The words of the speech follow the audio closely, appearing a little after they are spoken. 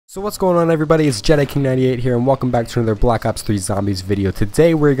So what's going on, everybody? It's Jedi King 98 here, and welcome back to another Black Ops 3 Zombies video.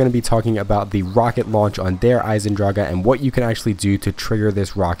 Today we're going to be talking about the rocket launch on Der Eisendrache and what you can actually do to trigger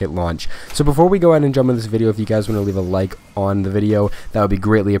this rocket launch. So before we go ahead and jump into this video, if you guys want to leave a like on the video, that would be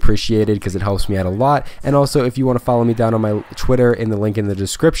greatly appreciated because it helps me out a lot. And also, if you want to follow me down on my Twitter in the link in the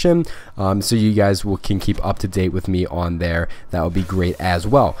description, so you guys can keep up to date with me on there, that would be great as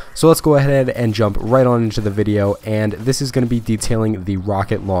well. So let's go ahead and jump right on into the video, and this is going to be detailing the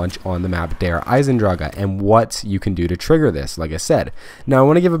rocket launch on the map Der Eisendrache and what you can do to trigger this, like I said. Now I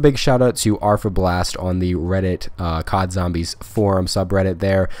want to give a big shout out to ArfaBlast on the Reddit COD Zombies forum subreddit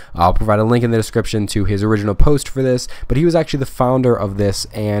there. I'll provide a link in the description to his original post for this, but he was actually the founder of this,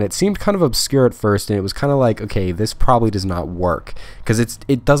 and it seemed kind of obscure at first, and it was kind of like, okay, this probably does not work because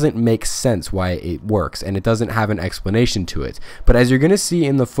it doesn't make sense why it works, and it doesn't have an explanation to it. But as you're going to see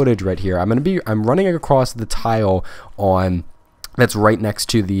in the footage right here, I'm running across the tile on that's right next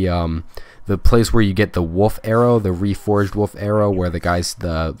to the place where you get the wolf arrow, the reforged wolf arrow, where the guy's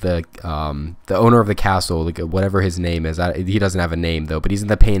the owner of the castle, like whatever his name is. He doesn't have a name though, but he's in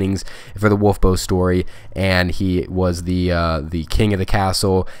the paintings for the wolf bow story, and he was the king of the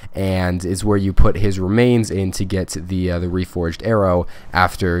castle, and is where you put his remains in to get the reforged arrow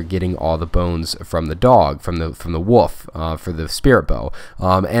after getting all the bones from the dog, from the wolf, for the spirit bow.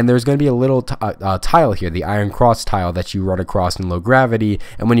 And there's going to be a little tile here, the iron cross tile, that you run across in low gravity,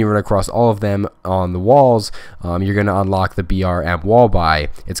 and when you run across all of them on the walls, you're going to unlock the BR amp wall buy.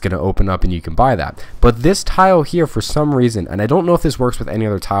 It's going to open up and you can buy that. But this tile here, for some reason, and I don't know if this works with any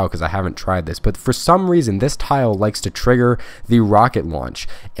other tile because I haven't tried this, but for some reason this tile likes to trigger the rocket launch,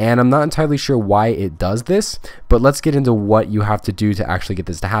 and I'm not entirely sure why it does this, but let's get into what you have to do to actually get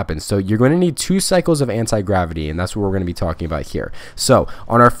this to happen. So you're going to need 2 cycles of anti-gravity, and that's what we're going to be talking about here. So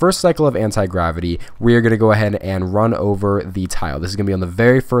on our first cycle of anti-gravity, we are going to go ahead and run over the tile. This is going to be on the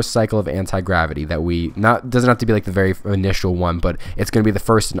very first cycle of anti-gravity that doesn't have to be like the very initial one, but it's going to be the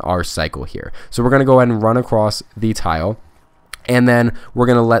first in our cycle here. So we're going to go ahead and run across the tile, and then we're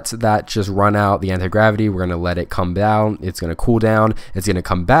going to let that just run out, the anti-gravity. We're going to let it come down. It's going to cool down. It's going to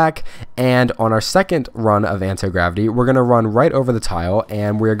come back. And on our second run of anti-gravity, we're going to run right over the tile,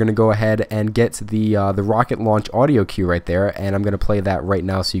 and we're going to go ahead and get the rocket launch audio cue right there. And I'm going to play that right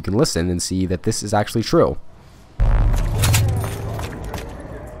now so you can listen and see that this is actually true.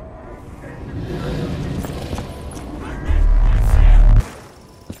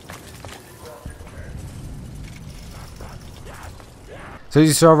 So as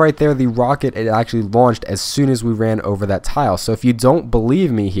you saw right there, the rocket, it actually launched as soon as we ran over that tile. So if you don't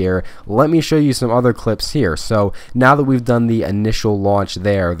believe me here, let me show you some other clips here. So now that we've done the initial launch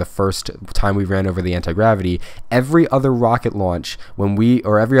there, the first time we ran over the anti-gravity, every other rocket launch,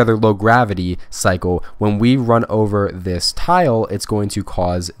 or every other low gravity cycle, when we run over this tile, it's going to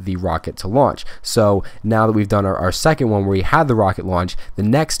cause the rocket to launch. So now that we've done our second one where we had the rocket launch, the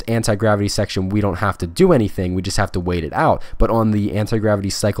next anti-gravity section, we don't have to do anything, we just have to wait it out. But on the anti-gravity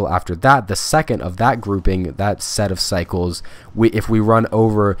cycle after that, the second of that grouping, that set of cycles, if we run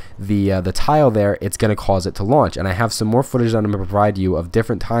over the tile there, it's going to cause it to launch. And I have some more footage that I'm going to provide you of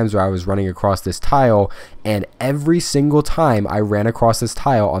different times where I was running across this tile, and every single time I ran across this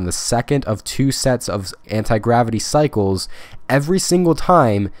tile on the second of 2 sets of anti-gravity cycles, every single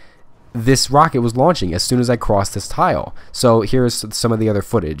time this rocket was launching as soon as I crossed this tile. So here's some of the other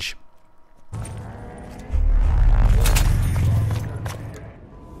footage.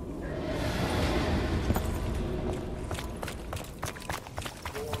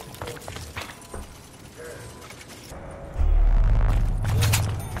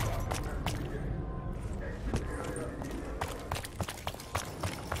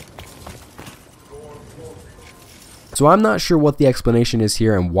 So I'm not sure what the explanation is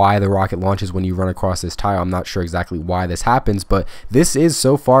here and why the rocket launches when you run across this tile. I'm not sure exactly why this happens, but this is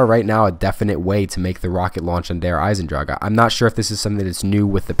so far right now a definite way to make the rocket launch on Der Eisendrache. I'm not sure if this is something that's new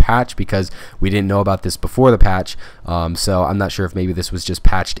with the patch because we didn't know about this before the patch, so I'm not sure if maybe this was just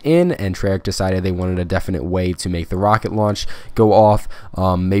patched in and Treyarch decided they wanted a definite way to make the rocket launch go off.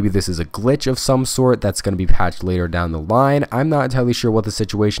 Maybe this is a glitch of some sort that's going to be patched later down the line. I'm not entirely sure what the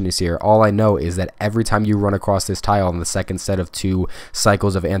situation is here. All I know is that every time you run across this tile on the second set of 2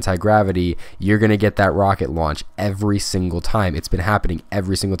 cycles of anti-gravity, you're going to get that rocket launch every single time. It's been happening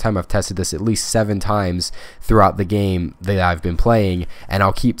every single time. I've tested this at least 7 times throughout the game that I've been playing, and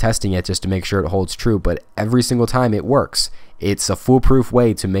I'll keep testing it just to make sure it holds true, but every single time it works. it's a foolproof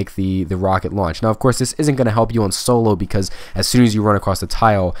way to make the rocket launch. Now, of course, this isn't going to help you on solo, because as soon as you run across the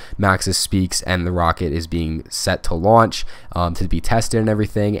tile, Maxis speaks and the rocket is being set to launch, to be tested and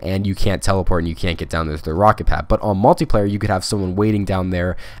everything, and you can't teleport and you can't get down there to the rocket pad. But on multiplayer, you could have someone waiting down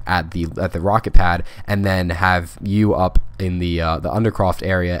there at the rocket pad, and then have you up in the Undercroft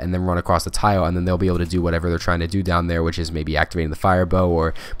area, and then run across the tile, and then they'll be able to do whatever they're trying to do down there, which is maybe activating the fire bow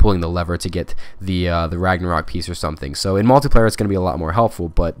or pulling the lever to get the Ragnarok piece or something. So in multiplayer, it's going to be a lot more helpful,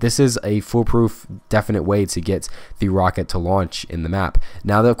 but this is a foolproof, definite way to get the rocket to launch in the map.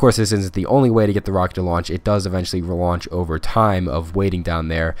 Now, of course, this isn't the only way to get the rocket to launch. It does eventually launch over time of waiting down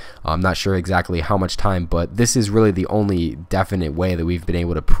there. I'm not sure exactly how much time, but this is really the only definite way that we've been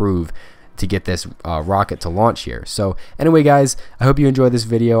able to prove to get this rocket to launch here. So anyway, guys, I hope you enjoyed this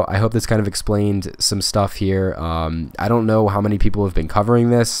video. I hope this kind of explained some stuff here. I don't know how many people have been covering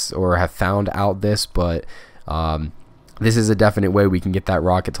this or have found out this, but this is a definite way we can get that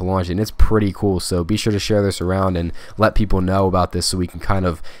rocket to launch, and it's pretty cool. So be sure to share this around and let people know about this, so we can kind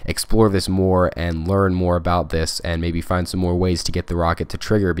of explore this more and learn more about this, and maybe find some more ways to get the rocket to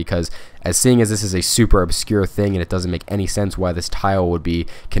trigger, because seeing as this is a super obscure thing and it doesn't make any sense why this tile would be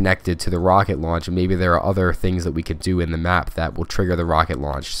connected to the rocket launch, maybe there are other things that we could do in the map that will trigger the rocket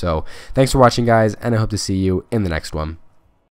launch. So thanks for watching, guys, and I hope to see you in the next one.